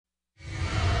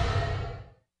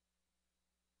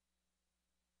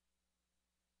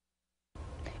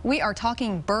We are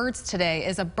talking birds today.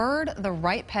 Is a bird the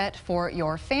right pet for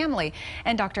your family?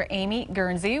 And Dr. Amy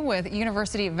Guernsey with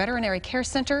University Veterinary Care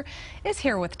Center is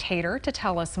here with Tater to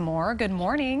tell us more. Good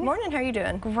morning. Morning, how are you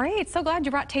doing? Great, so glad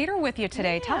you brought Tater with you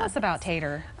today. Yeah. Tell us about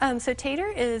Tater. So Tater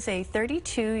is a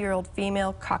 32-year-old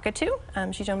female cockatoo.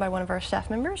 She's owned by one of our staff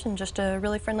members and just a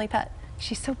really friendly pet.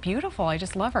 She's so beautiful. I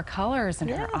just love her colors and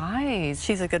her eyes.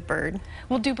 She's a good bird.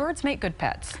 Well, do birds make good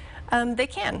pets? They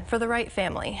can, for the right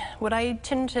family. What I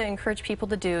tend to encourage people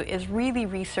to do is really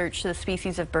research the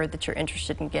species of bird that you're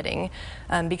interested in getting,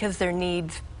 because their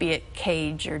needs, be it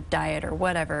cage or diet or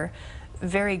whatever,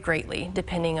 vary greatly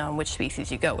depending on which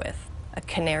species you go with. A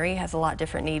canary has a lot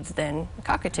different needs than a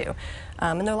cockatoo,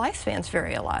 and their lifespans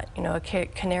vary a lot. You know, a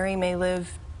canary may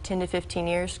live 10 to 15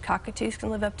 years. Cockatoos can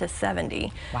live up to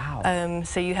 70. Wow.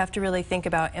 So you have to really think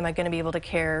about, am I going to be able to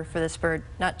care for this bird,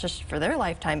 not just for their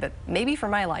lifetime, but maybe for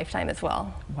my lifetime as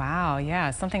well. Wow,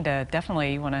 yeah, something to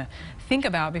definitely want to think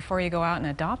about before you go out and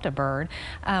adopt a bird.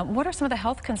 What are some of the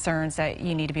health concerns that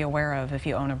you need to be aware of if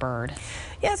you own a bird?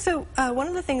 Yeah, so one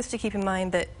of the things to keep in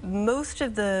mind that most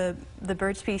of the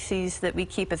bird species that we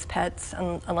keep as pets,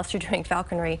 unless you're doing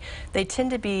falconry, they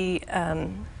tend to be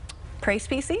prey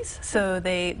species, so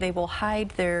they will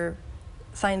hide their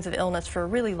signs of illness for a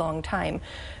really long time.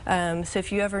 So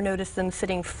if you ever notice them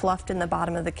sitting fluffed in the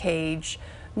bottom of the cage,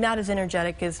 not as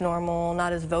energetic as normal,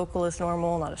 not as vocal as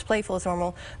normal, not as playful as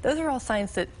normal, those are all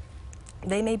signs that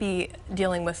they may be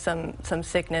dealing with some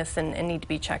sickness and need to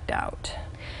be checked out.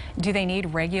 Do they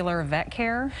need regular vet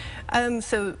care?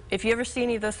 So if you ever see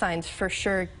any of those signs, for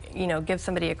sure, you know, give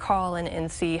somebody a call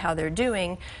and see how they're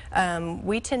doing.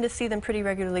 We tend to see them pretty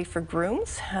regularly for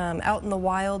grooms. Out in the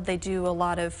wild, they do a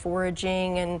lot of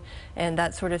foraging and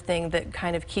that sort of thing that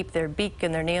kind of keep their beak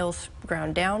and their nails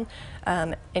ground down.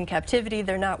 In captivity,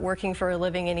 they're not working for a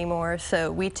living anymore,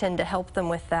 so we tend to help them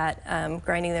with that,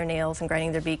 grinding their nails and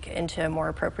grinding their beak into a more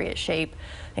appropriate shape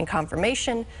and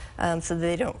conformation, so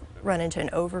they don't run into an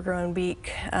overgrown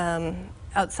beak.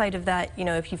 Outside of that, you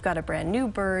know, if you've got a brand new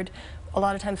bird, a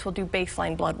lot of times we'll do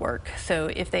baseline blood work. So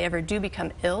if they ever do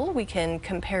become ill, we can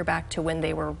compare back to when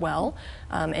they were well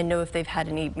and know if they've had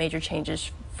any major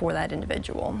changes for that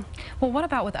individual. Well, what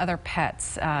about with other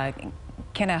pets?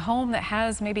 Can a home that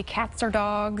has maybe cats or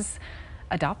dogs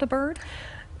adopt a bird?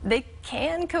 They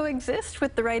can coexist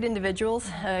with the right individuals.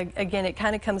 Again, it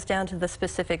kind of comes down to the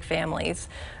specific families.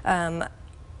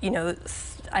 You know,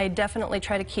 I definitely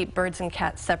try to keep birds and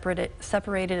cats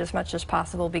separated as much as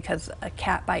possible, because a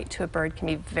cat bite to a bird can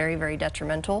be very, very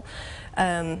detrimental.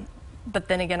 But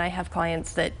then again, I have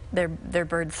clients that their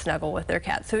birds snuggle with their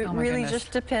cats. So it really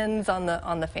just depends on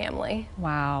the family.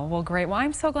 Wow. Well, great. Well,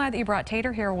 I'm so glad that you brought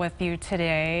Tater here with you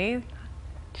today.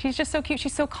 She's just so cute.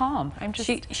 She's so calm. I'm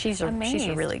just she's a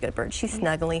really good bird. She's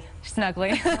snuggly.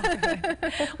 Snuggly.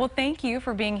 Well, thank you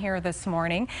for being here this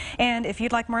morning. And if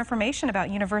you'd like more information about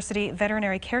University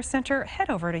Veterinary Care Center, head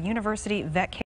over to University Vet Care.